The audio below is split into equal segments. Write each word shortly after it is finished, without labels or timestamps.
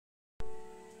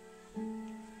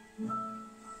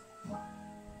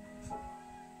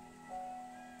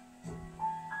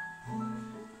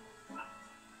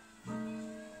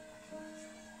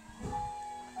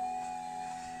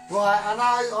Right,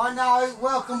 I know,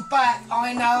 welcome back.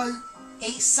 I know,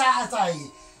 it's Saturday.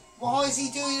 Why is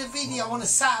he doing a video on a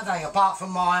Saturday apart from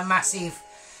my massive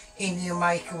Indian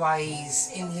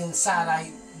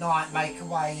Saturday night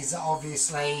makeaways that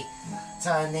obviously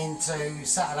turned into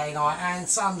Saturday night and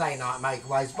Sunday night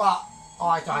makeaways, but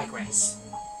I digress.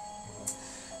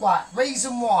 Right,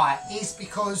 reason why is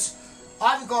because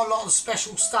I haven't got a lot of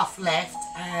special stuff left,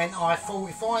 and I thought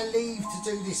if I leave to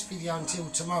do this video until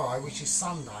tomorrow, which is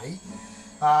Sunday,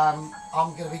 I'm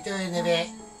going to be doing a bit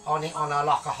on it on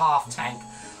like a half tank.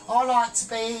 I like to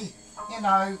be, you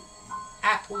know,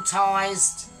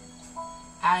 appletised,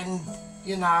 and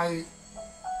you know,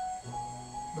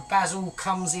 the basil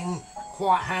comes in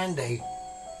quite handy.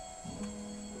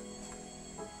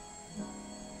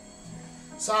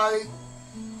 So,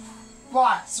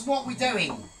 right, so what we're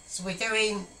doing? So we're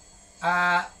doing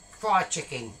fried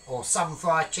chicken, or some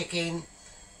fried chicken,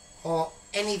 or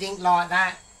anything like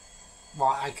that.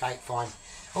 Right, okay, fine.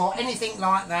 Or anything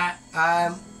like that.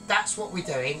 That's what we're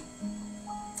doing.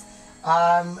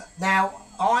 Now,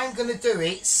 I'm going to do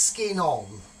it skin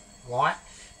on, right?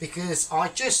 Because I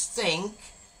just think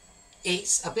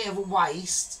it's a bit of a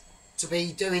waste to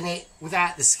be doing it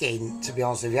without the skin, to be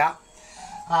honest with you.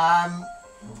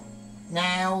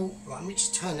 Now, right, let me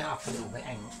just turn it up a little bit,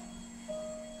 hang on.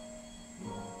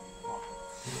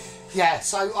 Yeah,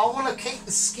 so I want to keep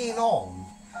the skin on.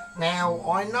 Now,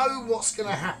 I know what's going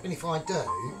to happen if I do,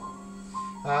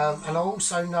 and I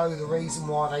also know the reason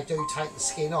why they do take the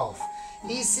skin off.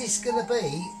 Is this going to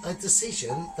be a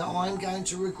decision that I'm going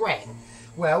to regret?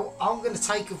 Well, I'm going to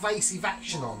take evasive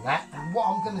action on that, and what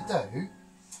I'm going to do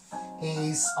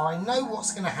is, I know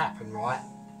what's going to happen, right?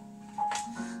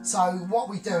 So what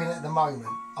we're doing at the moment,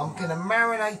 I'm going to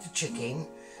marinate the chicken.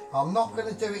 I'm not going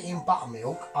to do it in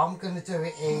buttermilk. I'm going to do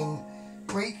it in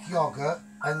Greek yogurt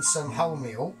and some whole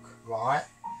milk, right?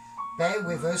 Bear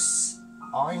with us.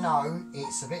 I know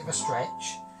it's a bit of a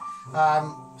stretch.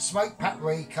 Smoked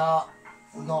paprika,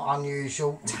 not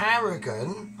unusual.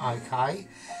 Tarragon, okay.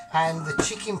 And the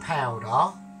chicken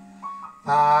powder.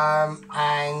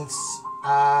 And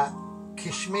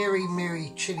Kashmiri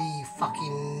Miri chili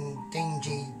fucking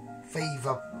dingy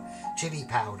fever chili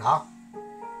powder.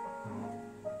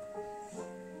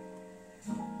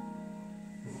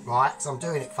 Right, so I'm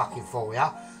doing it fucking for you.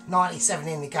 97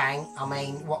 in the gang, I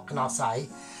mean, what can I say?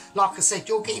 Like I said,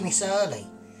 you're getting this early.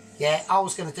 Yeah, I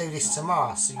was going to do this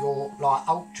tomorrow, so you're like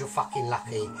ultra fucking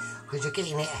lucky because you're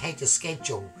getting it ahead of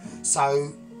schedule.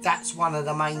 So that's one of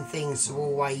the main things to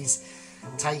always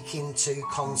take into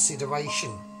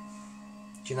consideration.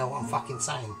 Do you know what I'm fucking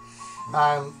saying?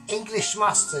 English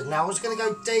mustard. Now I was going to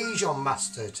go Dijon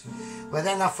mustard, but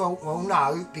then I thought, well,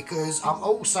 no, because I'm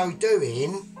also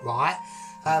doing, right,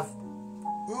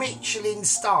 Michelin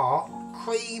star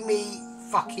creamy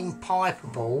fucking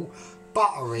pipeable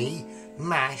buttery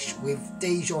mash with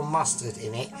Dijon mustard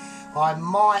in it. I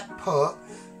might put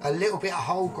a little bit of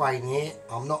whole grain in it,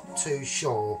 I'm not too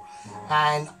sure,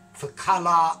 and for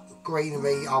colour,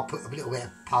 greenery, I'll put a little bit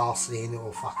of parsley in it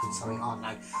or fucking something, I don't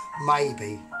know,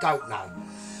 maybe, don't know.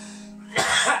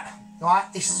 Right,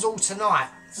 this is all tonight,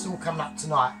 it's all coming up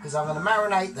tonight, because I'm going to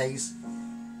marinate these.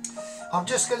 I'm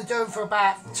just going to do them for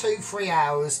about 2-3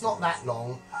 hours, not that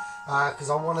long, because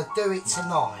I want to do it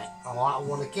tonight, alright, I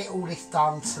want to get all this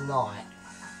done tonight.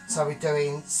 So we're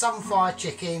doing some fried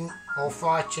chicken, or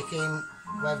fried chicken,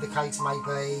 whatever the case may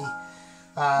be,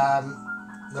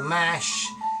 the mash,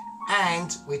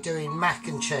 and we're doing mac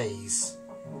and cheese,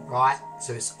 right,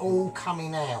 so it's all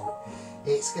coming out.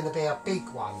 It's going to be a big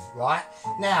one, right.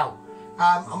 Now,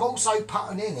 I'm also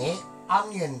putting in it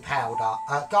onion powder,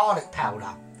 garlic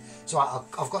powder. So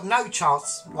I've got no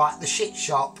chance, like the shit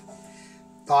shop,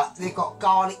 like they've got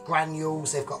garlic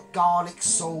granules, they've got garlic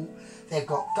salt, they've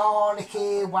got garlic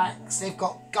earwax, they've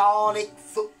got garlic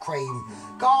foot cream,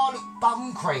 garlic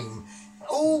bum cream,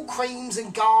 all creams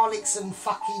and garlics and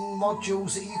fucking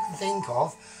modules that you can think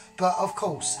of. But of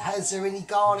course, has there any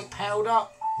garlic powder?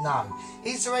 No.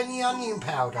 Is there any onion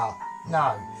powder?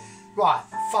 No. Right,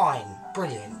 fine,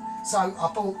 brilliant. So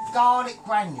I bought garlic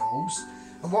granules,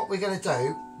 and what we're going to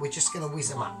do, we're just going to whiz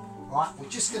them up, right? We're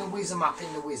just going to whiz them up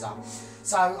in the whizzer.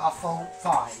 So I thought,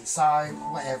 fine, so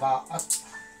whatever.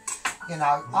 You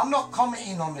know, I'm not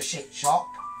commenting on the shit shop,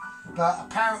 but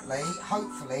apparently,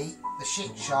 hopefully, the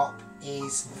shit shop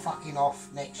is fucking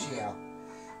off next year,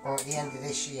 or at the end of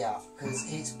this year,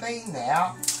 because it's been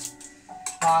there.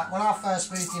 Like when I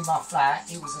first moved in my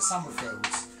flat, it was a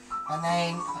Summerfields, and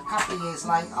then a couple of years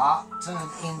later, turned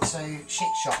into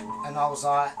shit shop, and I was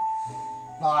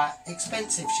like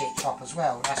expensive shit shop as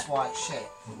well. That's why it's shit.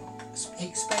 It's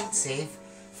expensive,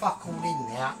 fuck all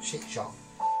in there, shit shop.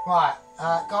 Right,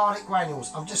 garlic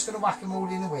granules. I'm just going to whack them all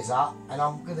in the whizzer, and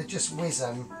I'm going to just whiz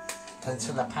them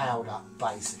until they're powder,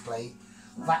 basically.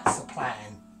 That's the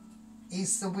plan.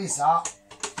 Is the whizzer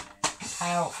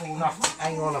powerful enough to...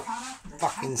 Hang on a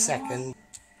fucking second.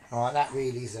 Right, that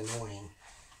really is annoying.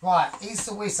 Right, is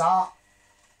the whizzer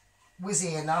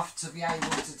whizzy enough to be able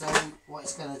to do what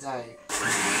it's going to do?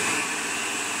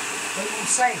 We will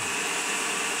see.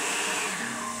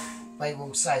 We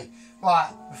will see.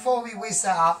 Right, before we whiz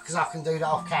that up, because I can do that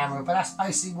off camera, but that's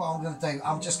basically what I'm going to do.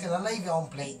 I'm just going to leave it on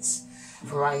blitz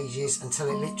for ages until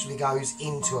it literally goes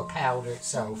into a powder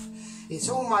itself. It's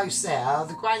almost there.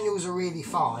 The granules are really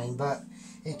fine, but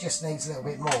it just needs a little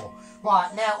bit more.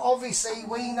 Right, now obviously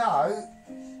we know,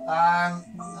 I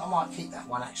might keep that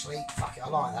one actually. Fuck it, I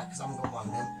like that because I haven't got one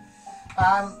of them.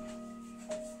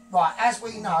 Right, as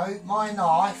we know, my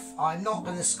knife, I'm not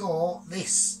going to score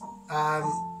this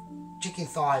chicken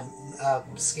thigh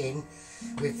skin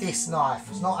with this knife.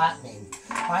 It's not happening.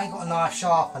 I ain't got a knife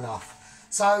sharp enough.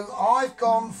 So I've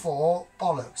gone for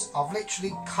bollocks. I've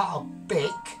literally cut a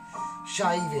big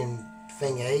shaving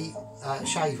thingy,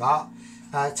 shaver,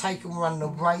 take and run the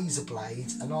razor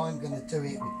blades, and I'm going to do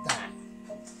it with that.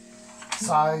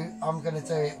 So I'm going to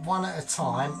do it one at a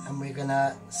time, and we're going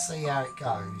to see how it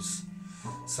goes.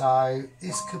 So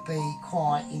this could be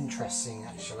quite interesting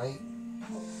actually.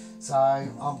 So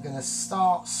I'm going to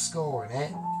start scoring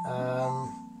it.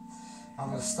 I'm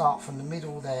going to start from the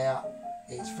middle there.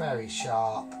 It's very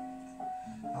sharp.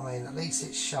 I mean, at least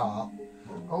it's sharp.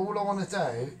 All I want to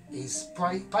do is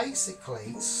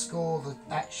basically score the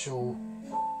actual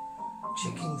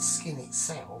chicken skin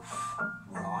itself,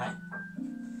 right?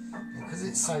 And because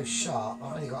it's so sharp,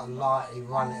 I've only got to lightly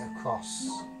run it across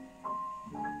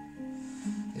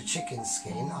the chicken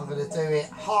skin. I'm going to do it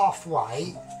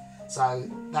halfway, so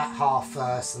that half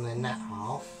first and then that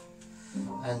half,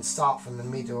 and start from the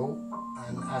middle,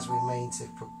 and as we mean to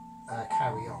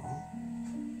carry on.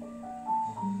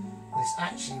 It's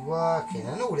actually working,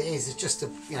 and all it is just a,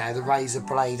 you know, the razor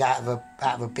blade out of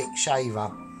a big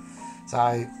shaver.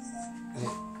 So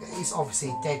it's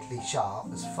obviously deadly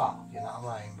sharp as fuck, you know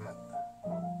what I mean? But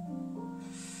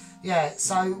yeah,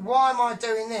 so why am I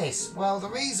doing this? Well, the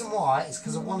reason why is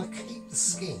because I want to keep the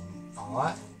skin,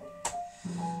 alright?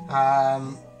 I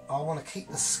want to keep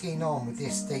the skin on with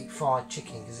this deep fried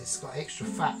chicken because it's got extra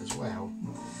fat as well.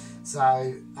 So,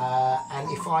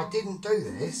 and if I didn't do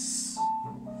this,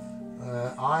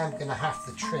 I am going to have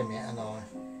to trim it, and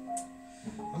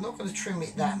I'm not going to trim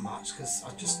it that much because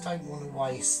I just don't want to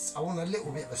waste. I want a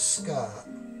little bit of a skirt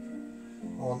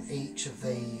on each of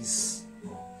these,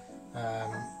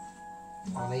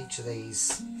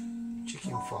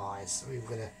 chicken thighs.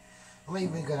 I'm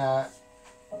even gonna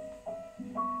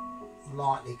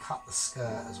lightly cut the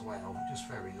skirt as well, just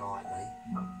very lightly.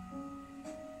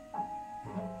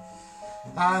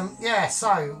 Yeah,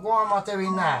 so why am I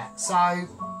doing that? So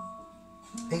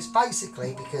it's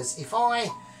basically because if I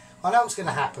know what's going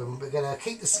to happen. We're going to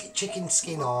keep the chicken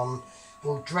skin on,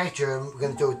 we'll dredge them, we're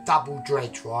going to do a double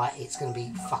dredge, right? It's going to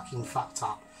be fucking fucked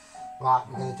up. Right,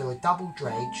 we're going to do a double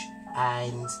dredge,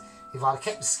 and if I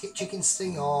kept the chicken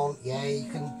skin on, yeah, you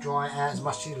can dry it out as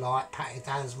much as you like, pat it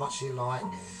down as much as you like,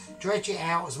 dredge it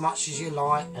out as much as you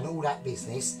like, and all that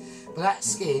business. But that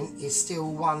skin is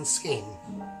still one skin.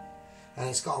 And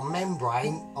it's got a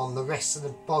membrane on the rest of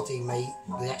the body meat,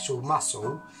 the actual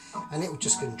muscle, and it will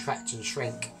just contract and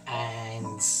shrink,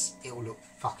 and it will look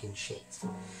fucking shit.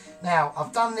 Now,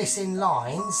 I've done this in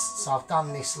lines, so I've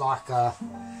done this like a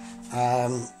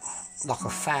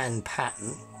fan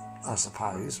pattern, I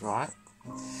suppose, right?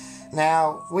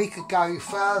 Now, we could go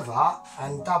further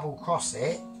and double cross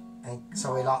it, and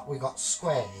so we got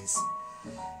squares.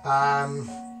 I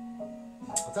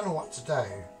don't know what to do.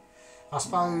 I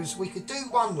suppose we could do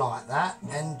one like that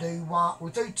and do one.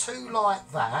 We'll do two like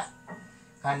that,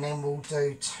 and then we'll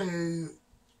do two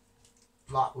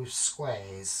like with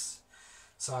squares.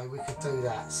 So we could do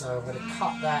that. So I'm going to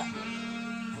cut that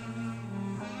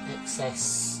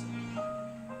excess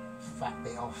fat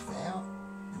bit off there.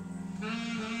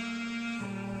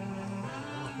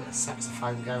 A bit of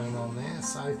saxophone going on there.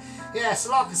 So yeah, so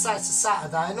like I say, it's a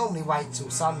Saturday. I normally wait till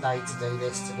Sunday to do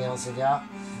this, to be honest with you.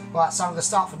 Right, so I'm going to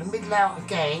start from the middle out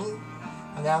again,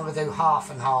 and then I'm going to do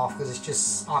half and half, because it's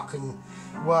just, I can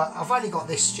work. I've only got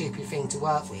this stupid thing to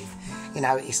work with. You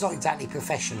know, it's not exactly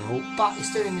professional, but it's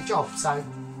doing the job, so,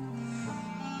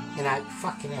 you know,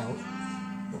 fucking hell,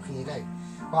 what can you do?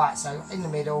 Right, so in the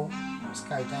middle, let's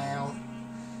go down.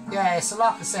 Yeah, so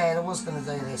like I said, I was going to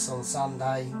do this on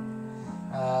Sunday,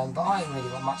 but I ain't really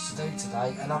got much to do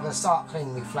today, and I'm going to start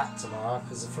cleaning my flat tomorrow,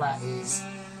 because the flat is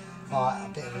like a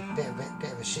bit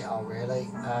of a shithole really.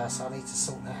 So I need to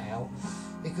sort that out,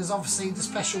 because obviously the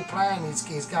special plan is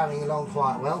going along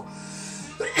quite well.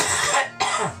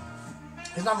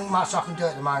 There's nothing much I can do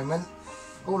at the moment.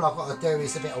 All I've got to do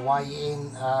is a bit of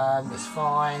waiting. It's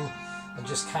fine, and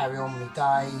just carry on with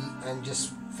my day and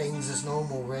just things as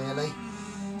normal really.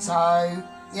 So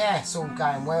yeah, it's all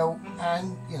going well,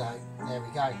 and you know, there we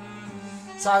go.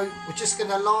 So we're just going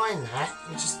to line that.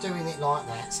 We're just doing it like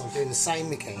that. So I'm doing the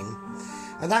same again,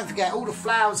 and don't forget all the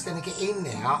flour's going to get in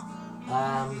there.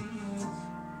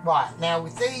 Right, now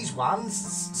with these ones,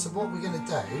 so what we're going to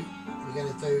do, we're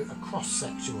going to do a cross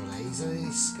section with these. Are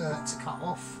these skirts to cut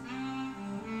off?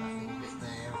 That little bit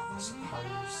there, I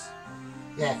suppose.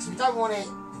 Yeah, because we don't want it.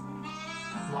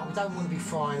 Like, we don't want to be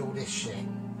frying all this shit.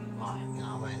 Right, you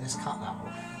know what I mean? Let's cut that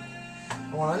off.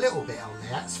 I want a little bit on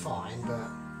there. That's fine, but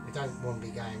we don't want to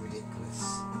be going ridiculous.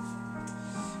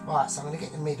 Right, so I'm going to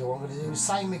get in the middle. I'm going to do the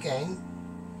same again.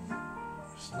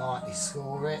 Just lightly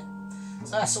score it.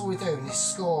 So that's all we're doing, is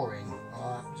scoring.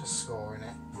 Alright, we're just scoring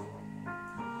it.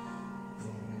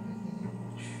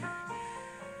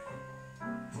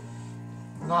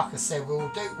 Like I said, we'll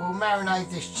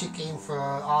marinate this chicken for,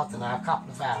 I don't know, a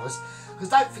couple of hours. Because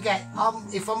don't forget,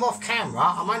 if I'm off camera,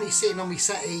 I'm only sitting on my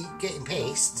settee getting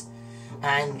pissed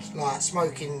and like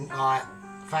smoking like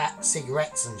fat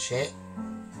cigarettes and shit,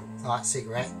 like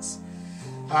cigarettes.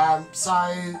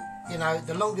 So you know,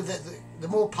 the longer the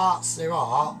more parts there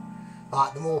are,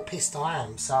 like the more pissed I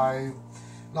am. So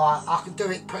like I can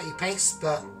do it pretty pissed,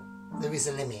 but there is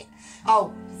a limit.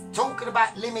 Oh, talking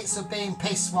about limits of being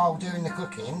pissed while doing the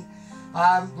cooking.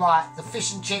 Right, the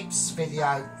fish and chips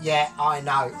video, yeah, I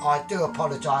know, I do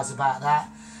apologise about that.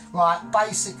 Right,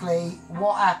 basically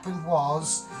what happened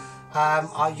was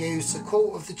I used a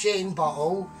quart of the gin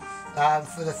bottle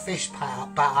for the fish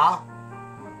batter,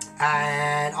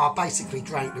 and I basically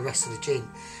drank the rest of the gin.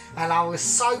 And I was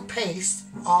so pissed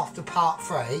after part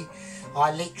 3,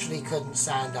 I literally couldn't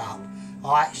stand up.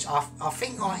 I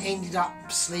think I ended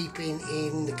up sleeping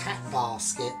in the cat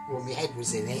basket when my head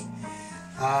was in it.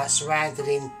 Surrounded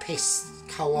in piss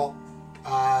co-op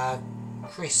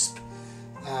crisp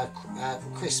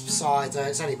cider.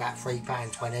 It's only about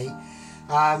 £3.20.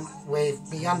 With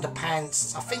my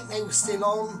underpants, I think they were still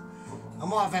on. I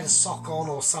might have had a sock on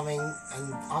or something,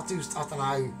 and I don't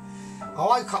know. I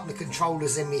woke up with the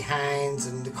controllers in my hands,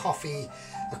 and the coffee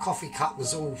cup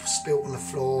was all spilt on the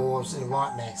floor. I was in a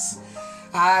right mess.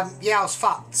 Yeah, I was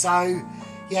fucked. So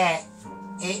yeah.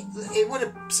 It would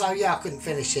have, so yeah, I couldn't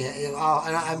finish it,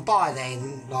 and by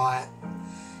then, like,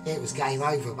 it was game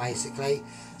over basically.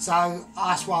 So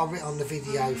that's why I've written on the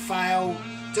video, fail.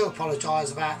 Do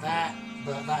apologise about that,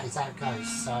 but that is how it goes.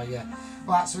 So yeah,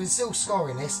 right. So we're still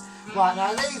scoring this. Right,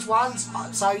 now these ones.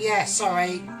 So yeah,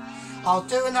 sorry. I'll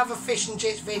do another fish and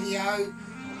chips video.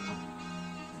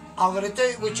 I'm gonna do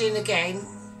it with gin again,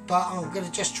 but I'm gonna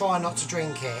just try not to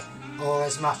drink it or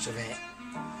as much of it.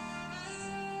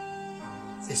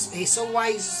 It's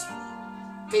always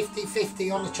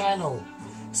 50-50 on the channel.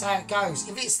 That's how it goes.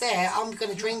 If it's there, I'm going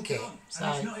to drink it. So,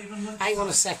 hang on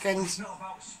a second.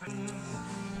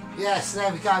 Yes,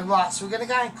 there we go. Right, so we're going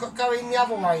to go in the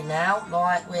other way now.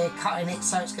 Like, we're cutting it,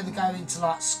 so it's going to go into,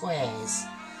 like, squares.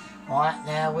 Right,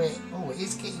 now we're... Oh, it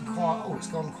is getting quite... Oh, it's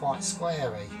gone quite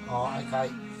squarey. Right, okay.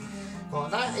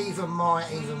 Right, that might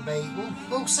even be...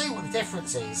 We'll see what the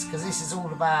difference is, because this is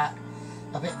all about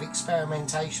a bit of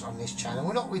experimentation on this channel.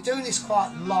 We're doing this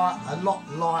quite light, a lot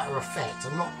lighter effect.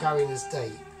 I'm not going as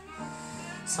deep.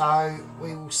 So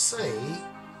we will see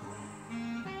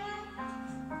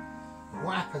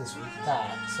what happens with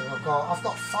that. So I've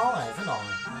got 5, haven't I?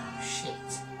 Oh,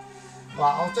 shit.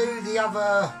 Right, I'll do the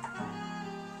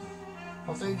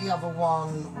other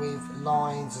one with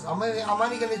lines. I'm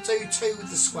only going to do 2 with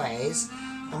the squares,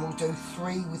 and we'll do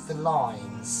 3 with the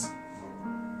lines.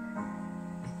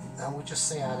 And we'll just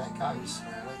see how that goes,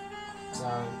 really. So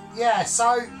yeah,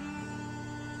 so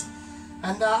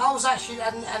and I was actually I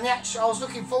was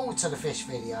looking forward to the fish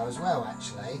video as well,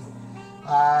 actually.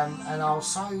 And I was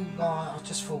so I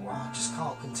just thought, well, I just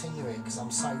can't continue it because I'm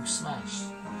so smashed.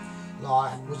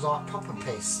 Like, it was like proper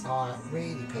pissed, like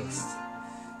really pissed.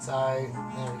 So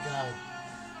there we go.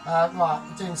 Right,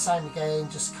 we're doing the same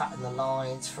again, just cutting the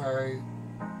lines through.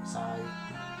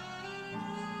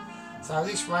 So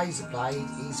this razor blade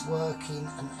is working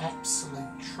an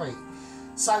absolute treat.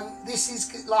 So this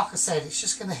is, like I said, it's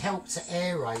just going to help to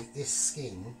aerate this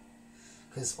skin,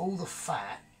 because all the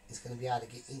fat is going to be able to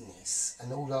get in this,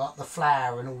 and all the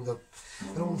flour and all the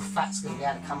fat's going to be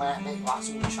able to come out of it. Right,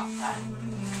 so we'll chuck that.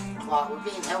 Right, we're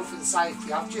being health and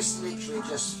safety. I've just literally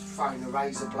thrown the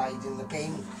razor blade in the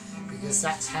bin, because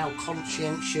that's how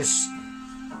conscientious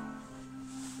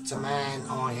a man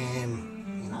I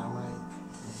am, you know what I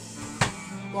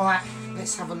mean? Right,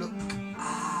 let's have a look.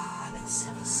 Let's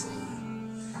have a see.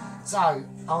 So,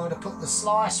 I'm going to put the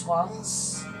sliced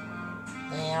ones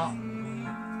there, and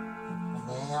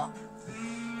there,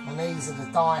 and these are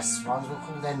the diced ones, we'll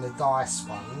call them the diced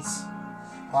ones,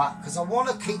 right, because I want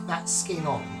to keep that skin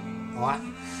on, right,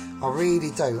 I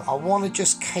really do, I want to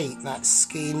just keep that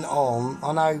skin on.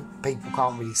 I know people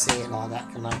can't really see it like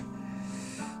that, can they?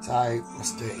 So,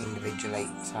 let's do it individually,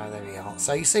 so there we are.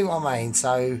 So you see what I mean,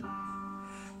 so,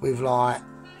 with like,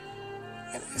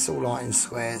 it's all like in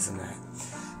squares and that.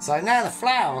 So now the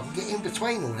flour, I can get in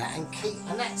between all that and keep,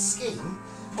 and that skin,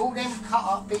 all them cut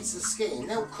up bits of skin,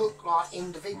 they'll cook like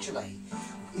individually.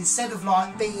 Instead of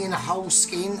like being a whole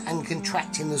skin and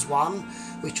contracting as one,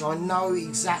 which I know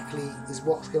exactly is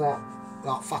what's gonna,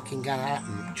 like fucking gonna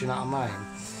happen, do you know what I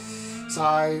mean?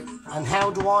 So, and how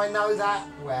do I know that?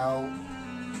 Well,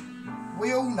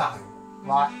 we all know,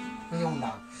 right? We all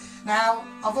know. Now,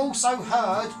 I've also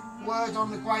heard word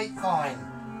on the grapevine,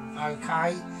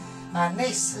 okay, and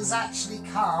this has actually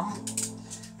come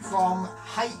from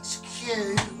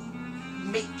HQ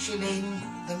Michelin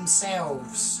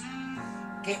themselves.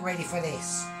 Get ready for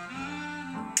this.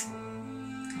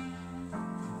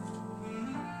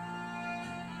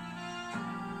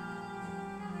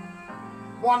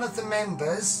 One of the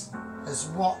members has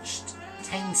watched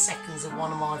 10 seconds of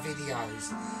one of my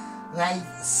videos.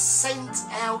 They've sent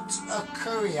out a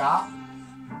courier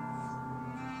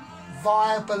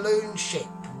via balloon ship.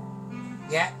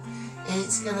 Yeah,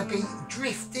 it's going to be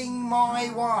drifting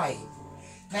my way.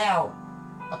 Now,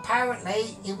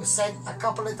 apparently it was sent a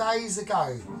couple of days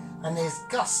ago, and there's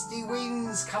gusty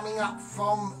winds coming up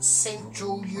from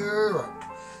Central Europe,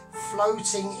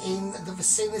 floating in the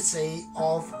vicinity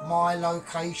of my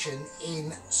location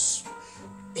in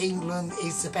England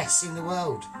is the best in the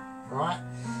world, right?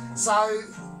 So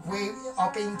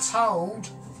I've been told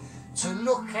to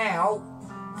look out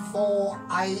for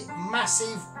a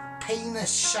massive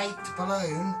penis-shaped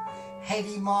balloon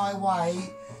heading my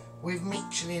way with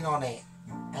Michelin on it,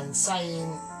 and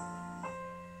saying,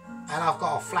 and I've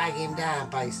got to flag him down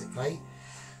basically.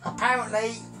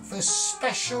 Apparently for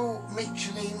special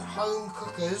Michelin home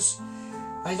cookers,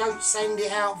 they don't send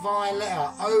it out via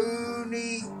letter,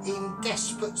 only in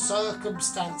desperate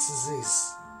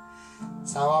circumstances.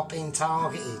 So I've been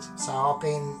targeted, so I've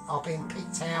been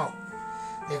picked out.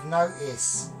 They've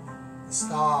noticed the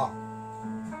star.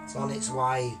 It's on its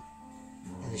way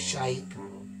in the shape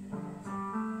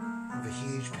of a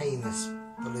huge penis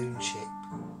balloon ship.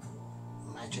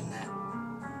 Imagine that.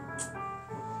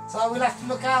 So we'll have to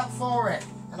look out for it,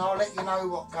 and I'll let you know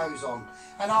what goes on.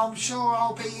 And I'm sure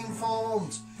I'll be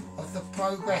informed of the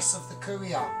progress of the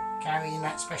courier carrying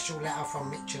that special letter from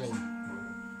Michelin.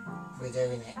 We're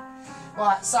doing it.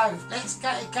 Right, so let's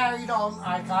get it carried on,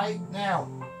 okay? Now,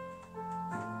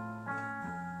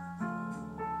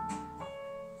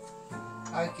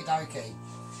 okie dokie,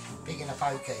 big in a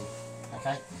pokey,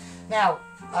 okay? Now,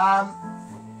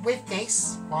 with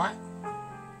this, right,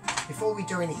 before we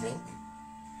do anything,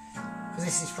 because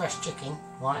this is fresh chicken,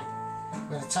 right,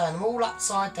 we're going to turn them all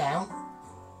upside down.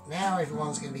 Now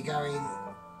everyone's going to be going,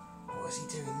 what is he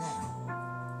doing now?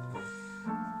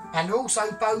 And also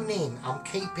bone in. I'm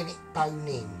keeping it bone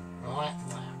in, right?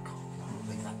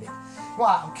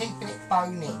 Right, I'm keeping it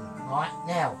bone in, right?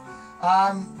 Now,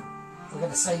 we're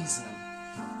going to season them.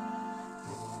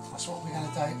 That's what we're going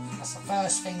to do. That's the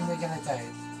first thing we're going to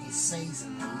do, is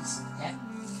season these, yeah?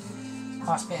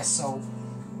 Nice bit of salt.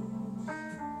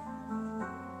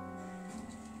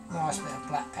 Nice bit of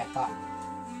black pepper.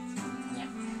 Yeah.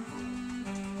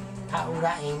 Pat all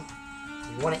that in.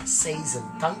 You want it seasoned.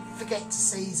 Don't forget to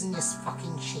season your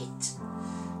fucking shit.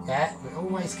 Yeah, we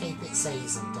always keep it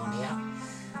seasoned on here.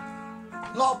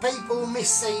 A lot of people miss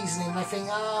seasoning. They think,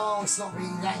 oh, it's not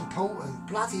really that important.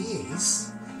 Bloody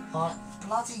is. Like,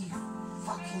 bloody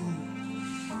fucking...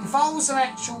 If I was an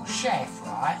actual chef,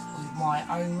 right, with my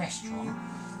own restaurant,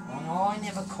 and I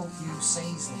never caught you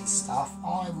seasoning stuff,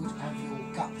 I would have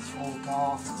your guts for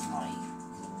garters,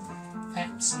 mate.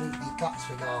 Absolutely guts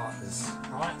for garters,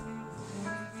 right?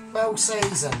 Well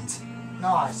seasoned.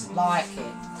 Nice, like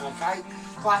it, okay?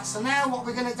 Right, so now what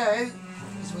we're going to do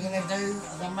is we're going to do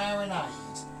the marinade,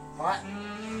 right?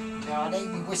 Now I need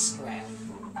my whisk around.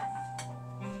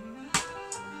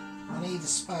 I need a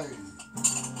spoon.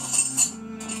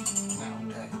 That'll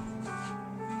do.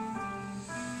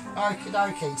 Okie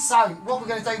dokie. So what we're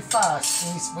going to do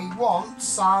first is we want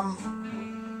some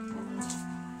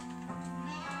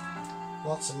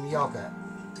yogurt.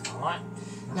 Alright.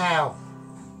 Now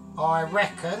I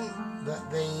reckon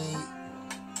that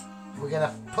we're going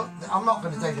to put, I'm not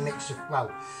going to do the mixture,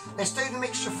 well, let's do the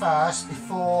mixture first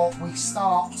before we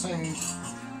start to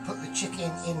put the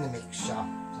chicken in the mixture.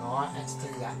 Alright, let's do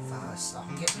that first. I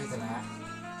can get rid of that.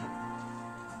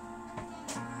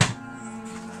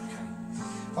 Okay.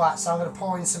 Right, so I'm going to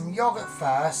pour in some yoghurt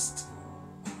first.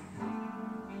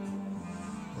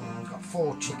 I've got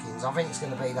 4 chickens. I think it's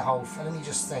going to be the whole, let me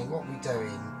just think, what are we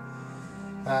doing?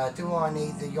 Do I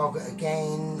need the yoghurt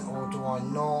again or do I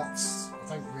not?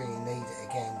 I don't really need it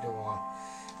again, do I?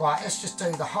 Right, let's just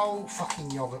do the whole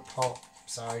fucking yoghurt pot.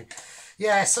 So,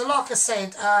 yeah, so like I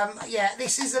said, yeah,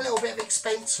 this is a little bit of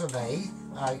expense for me,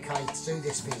 okay, to do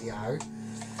this video.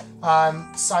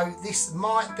 So this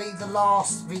might be the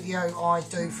last video I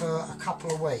do for a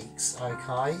couple of weeks,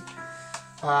 okay?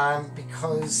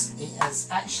 Because it has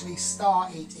actually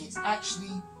started, it's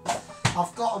actually,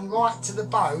 I've gotten right to the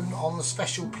bone on the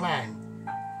special plan,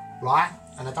 right?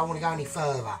 And I don't want to go any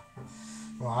further,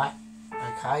 right?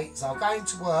 Okay, so I'm going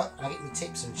to work and I get my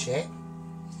tips and shit.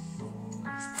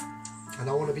 And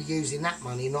I want to be using that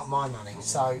money, not my money.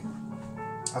 So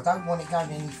I don't want it going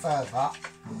any further.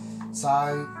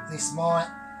 So this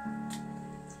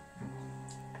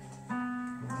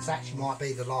actually might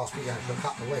be the last video for a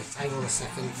couple of weeks. Hang on a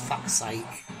second, fuck's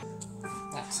sake.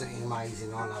 Absolutely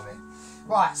amazing, I love it.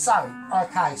 Right, so,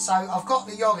 okay, so I've got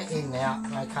the yoghurt in now,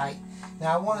 okay.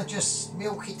 Now I want to just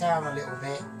milk it down a little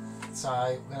bit. So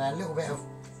we're going to add a little bit of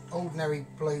ordinary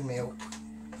blue milk.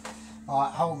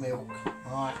 Alright, whole milk,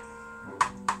 alright.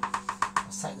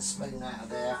 Let's take the spoon out of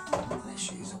there.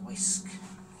 Let's use a whisk.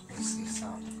 Whisk this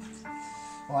up.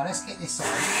 Alright, let's get this on.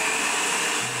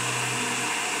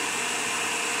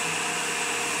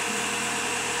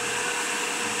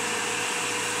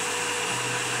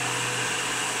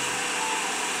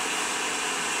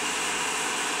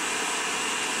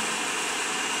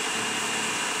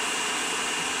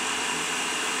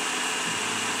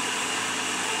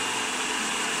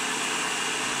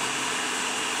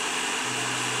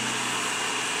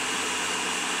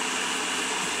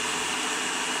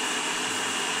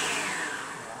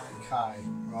 Okay,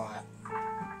 right.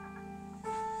 I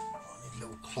need a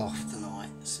little cloth tonight,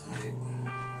 so.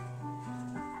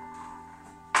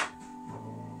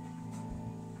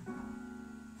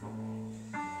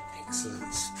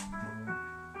 Excellent.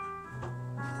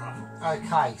 Right.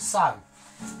 Okay, so.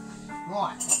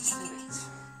 Right, let's do it.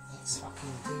 Let's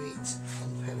fucking do it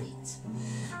and put it.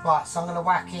 Right, so I'm going to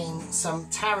whack in some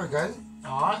tarragon,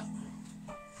 alright.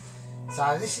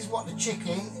 So this is what the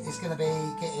chicken is going to be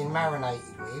getting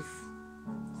marinated with.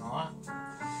 Alright.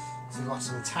 So we've got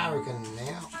some tarragon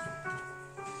now.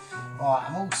 Right,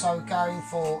 I'm also going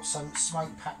for some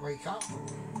smoked paprika.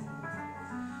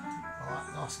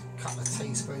 Alright, nice couple of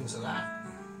teaspoons of that.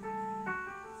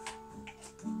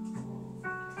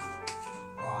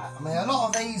 Right, I mean a lot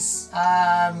of these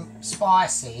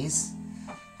spices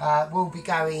will be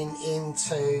going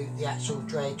into the actual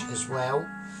dredge as well.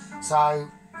 So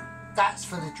that's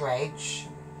for the dredge.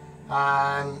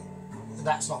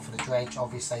 That's not for the dredge,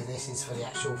 obviously. This is for the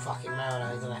actual fucking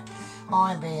marinade, isn't it?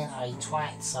 I'm being a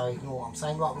twat, so ignore what I'm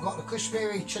saying. Right, we've got the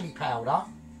Kashmiri chili powder.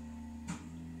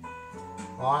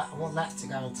 Right, I want that to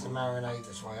go into the marinade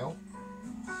as well.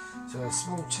 So a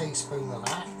small teaspoon of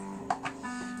that.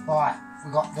 Right,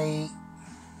 we've got the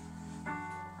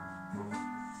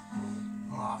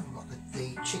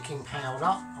the chicken powder.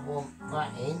 I want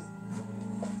that in.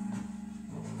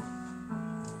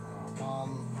 1,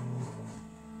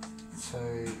 2,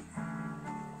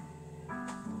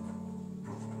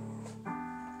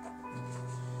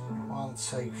 1,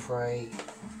 2, 3,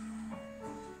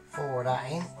 4 of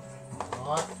that in.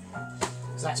 Right,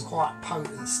 so that's quite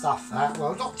potent stuff. That,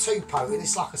 well, not too potent.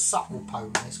 It's like a subtle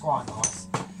potent. It's quite nice.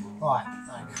 Right,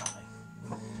 okay.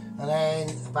 And then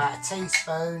about a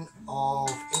teaspoon of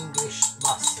English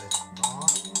mustard,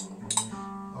 right?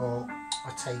 Or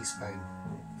a teaspoon.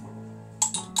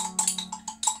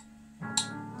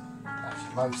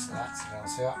 Actually, most of that, to be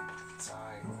honest with you. So,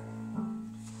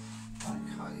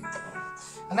 okay.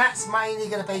 And that's mainly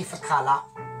going to be for colour.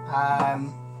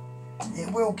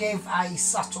 It will give a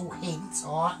subtle hint,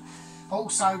 alright?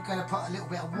 Also going to put a little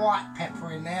bit of white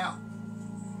pepper in there.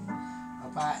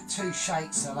 About 2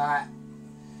 shakes of that.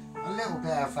 A little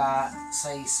bit of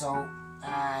sea salt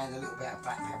and a little bit of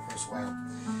black pepper as well.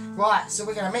 Right, so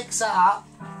we're going to mix that up.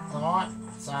 Alright,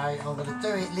 so I'm going to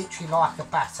do it literally like a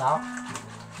batter.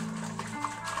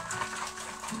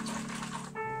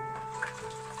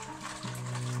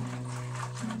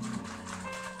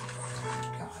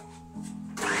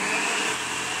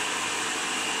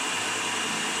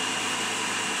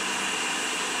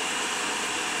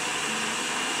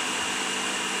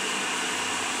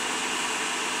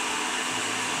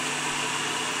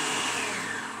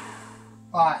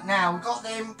 Right, now we've got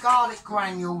them garlic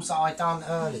granules that I done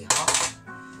earlier.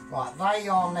 Right, they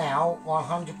are now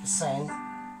 100%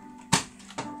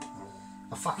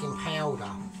 a fucking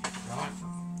powder. Right,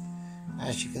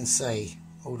 as you can see,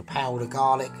 all the powder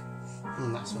garlic.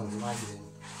 That smells amazing.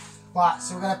 Right,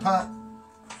 so we're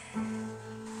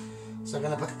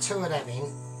going to put 2 of them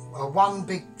in, or 1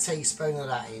 big teaspoon of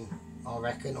that in, I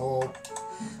reckon, or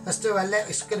let's do a little.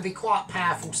 It's going to be quite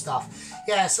powerful stuff.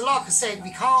 Yeah, so like I said, if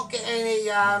you can't get any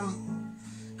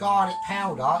garlic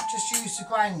powder, just use the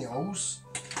granules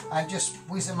and just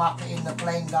whiz them up in the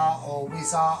blender or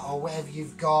whizzer or whatever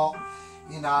you've got.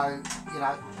 You know,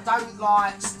 don't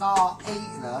like start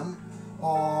eating them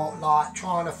or like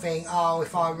trying to think, oh,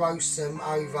 if I roast them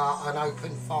over an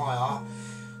open fire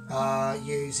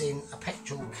using a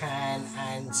petrol can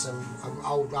and some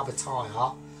old rubber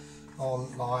tyre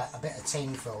on like a bit of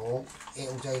tin foil,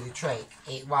 it'll do the trick.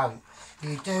 It won't.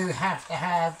 You do have to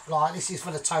have, like, this is for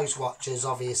the toast watchers,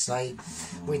 obviously.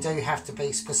 We do have to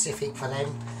be specific for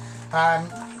them.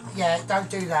 Yeah, don't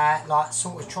do that. Like,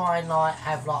 sort of try and like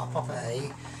have like a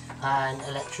property and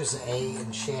electricity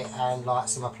and shit and like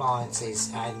some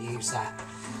appliances and use that.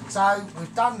 So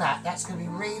we've done that. That's going to be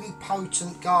really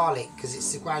potent garlic because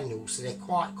it's the granules, so they're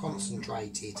quite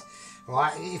concentrated.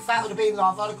 Right? If that would have been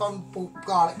like, if I'd have gone and bought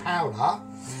garlic powder,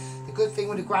 the good thing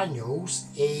with the granules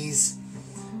is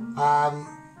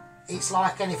it's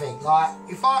like anything. Like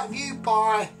if you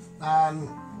buy,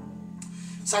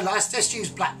 so let's use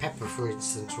black pepper for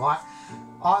instance, right?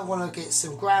 I want to get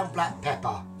some ground black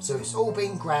pepper, so it's all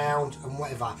been ground and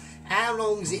whatever. How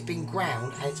long has it been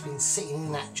ground and it's been sitting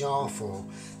in that jar for?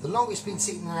 The longer it's been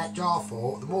sitting in that jar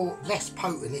for, the less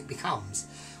potent it becomes.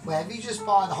 Where if you just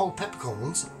buy the whole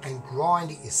peppercorns and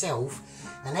grind it yourself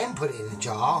and then put it in a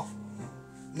jar,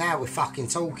 now we're fucking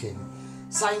talking.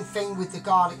 Same thing with the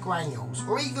garlic granules,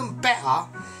 or even better,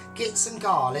 get some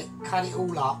garlic, cut it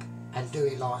all up and do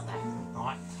it like that,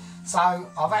 right? So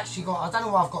I've actually got, I don't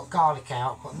know why I've got garlic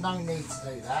out, I've got no need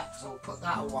to do that, so I'll put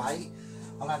that away.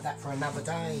 I'll have that for another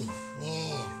day.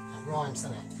 Yeah, that rhymes,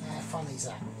 doesn't it? How funny is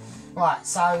that? Right,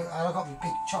 so I've got my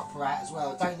big chopper out as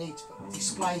well. I don't need to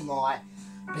display my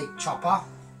big chopper,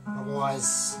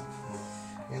 otherwise,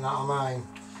 you know what I mean.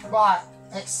 Right,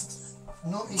 let's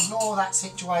not ignore that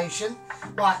situation.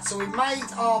 Right, so we've made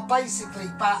our basically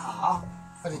batter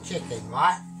for the chicken,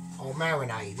 right? Or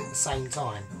marinade at the same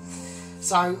time.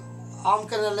 So I'm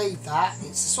going to leave that.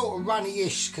 It's a sort of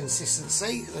runny-ish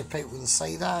consistency. If people can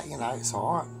see that, you know, it's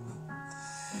alright.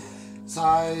 So,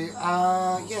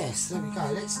 yes, there we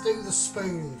go. Let's do the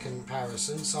spoon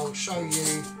comparison. So I'll show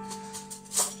you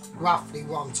roughly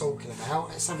what I'm talking about.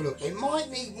 Let's have a look. It might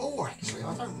need more, actually.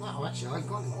 I don't know. Actually, I ain't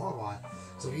got any more, have I?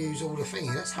 So I've used all the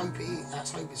things. Let's hope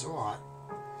it's alright.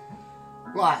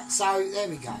 Right, so there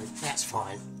we go. That's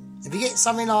fine. If you get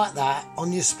something like that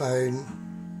on your spoon,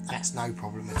 that's no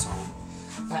problem at all.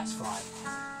 That's fine.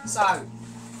 So,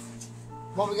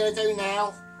 what we're going to do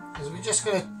now is we're just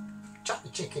going to chuck the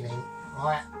chicken in,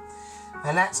 right?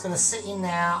 And that's going to sit in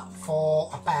now for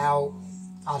about,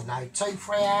 I don't know,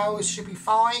 2-3 hours should be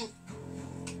fine.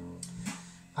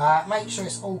 Make sure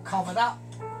it's all covered up.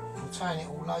 We'll turn it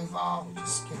all over. We'll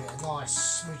just give it a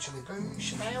nice smooch of the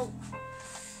goosh about.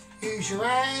 Use your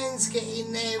hands, get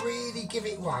in there, really give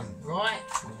it one, right?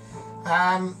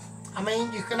 I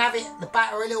mean, you can have the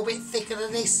batter a little bit thicker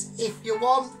than this if you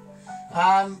want,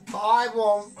 but I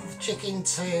want the chicken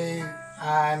to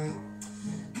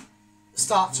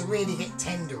start to really get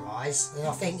tenderised. And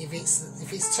I think if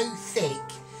it's too thick,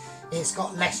 it's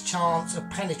got less chance of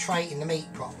penetrating the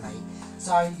meat properly.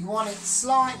 So you want it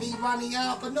slightly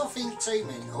runnier, but nothing too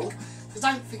middle. Because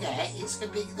don't forget, it's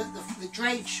going to be the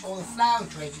dredge or the flour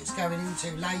dredge it's going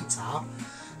into later.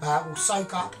 Will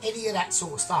soak up any of that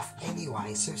sort of stuff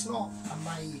anyway, so it's not a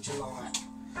major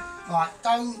like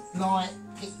don't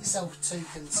get yourself too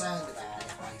concerned about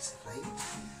it basically.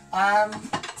 Okie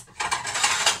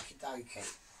dokie.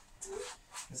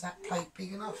 Is that plate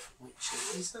big enough? Which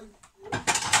it isn't.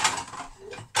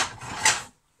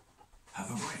 Have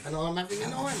a break. And I'm having a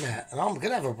nightmare, and I'm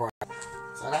gonna have a break.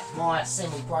 So that's my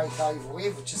semi-break over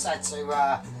with. We just had to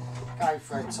go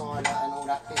for a toilet and all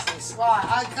that business. Right,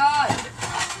 okay.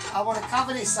 I want to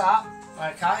cover this up,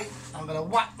 okay. I'm going to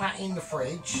whack that in the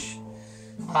fridge.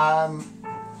 And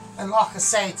like I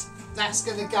said, that's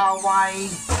going to go away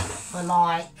for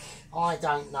like, I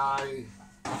don't know.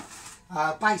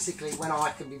 Basically when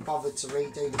I can be bothered to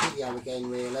redo the video again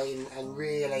really and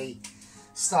really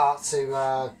start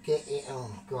to get it.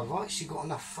 Oh God, I've actually got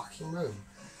enough fucking room.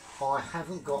 I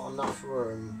haven't got enough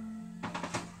room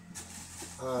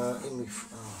in my...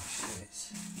 Oh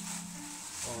shit.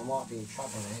 Oh, I might be in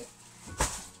trouble here.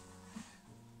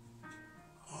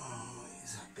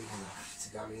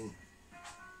 to go in.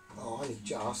 Oh, only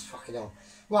just, fucking hell.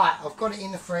 Right, I've got it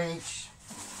in the fridge.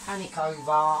 Panic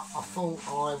over. I thought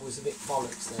I was a bit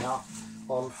bollocks there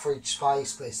on fridge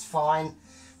space, but it's fine.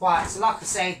 Right, so like I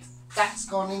said, that's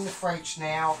gone in the fridge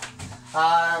now.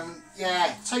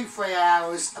 Yeah, 2-3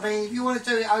 hours. I mean, if you want to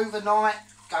do it overnight,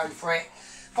 go for it.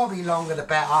 Probably longer the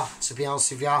better, to be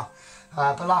honest with you.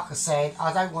 But like I said,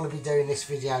 I don't want to be doing this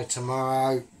video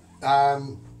tomorrow.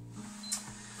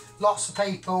 Lots of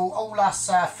people, all us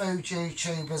food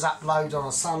YouTubers upload on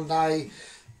a Sunday.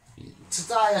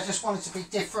 Today I just wanted to be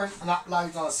different and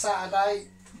upload on a Saturday.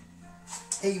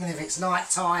 Even if it's night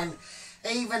time.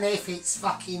 Even if it's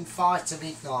fucking 5 to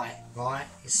midnight, right?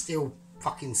 It's still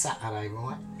fucking Saturday,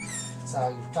 right?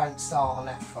 So don't start on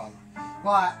that front.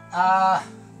 Right,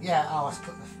 yeah, oh, let's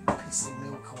put the piss of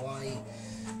milk away.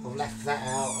 I've left that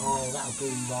out. Oh, that'll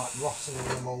be like rotten in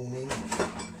the morning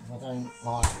if I don't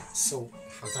like salt,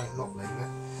 if I don't not leave it.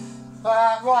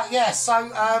 Right, yeah, so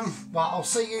right, I'll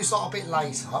see you lot a bit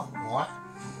later, right?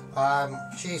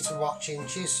 Cheers for watching,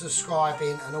 cheers for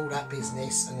subscribing and all that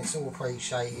business, and it's all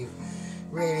appreciated.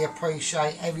 Really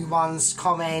appreciate everyone's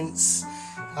comments.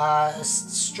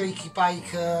 Streaky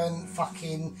Bacon,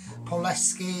 fucking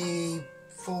Poleski,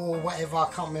 for whatever, I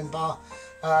can't remember.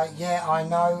 Yeah, I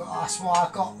know, that's why I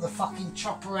got the fucking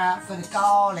chopper out for the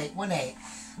garlic, wasn't it?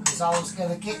 Because I was going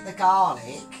to get the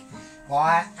garlic,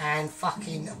 right, and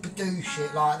fucking badoosh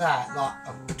it like that, like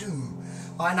a badoom.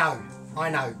 I know,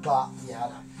 but yeah, I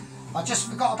know. I just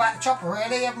forgot about the chopper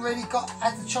really, haven't really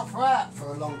had the chopper out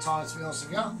for a long time, to be honest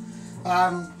with you.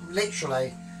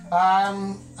 Literally.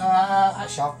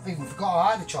 Actually, I've even forgot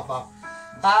I had a chopper.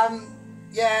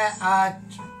 Yeah,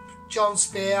 John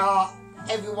Spear,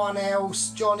 everyone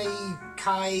else, Johnny,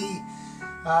 Kay,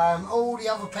 all the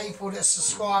other people that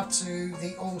subscribe to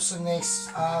the awesomeness.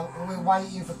 We're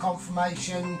waiting for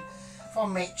confirmation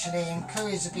from Michelin.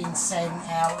 Couriers have been sent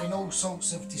out in all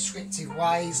sorts of descriptive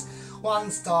ways.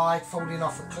 One's died falling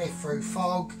off a cliff through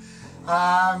fog.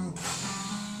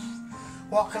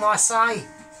 What can I say?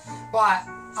 Right,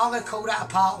 I'm going to call that a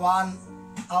part 1.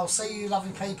 I'll see you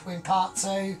lovely people in part 2.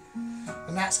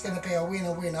 And that's going to be a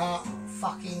winner.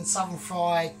 Fucking southern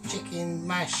fried chicken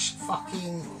mash,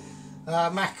 fucking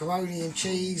macaroni and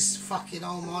cheese, fucking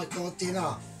oh my god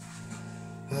dinner.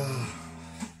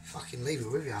 Fucking leave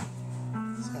it with you.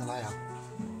 See you later.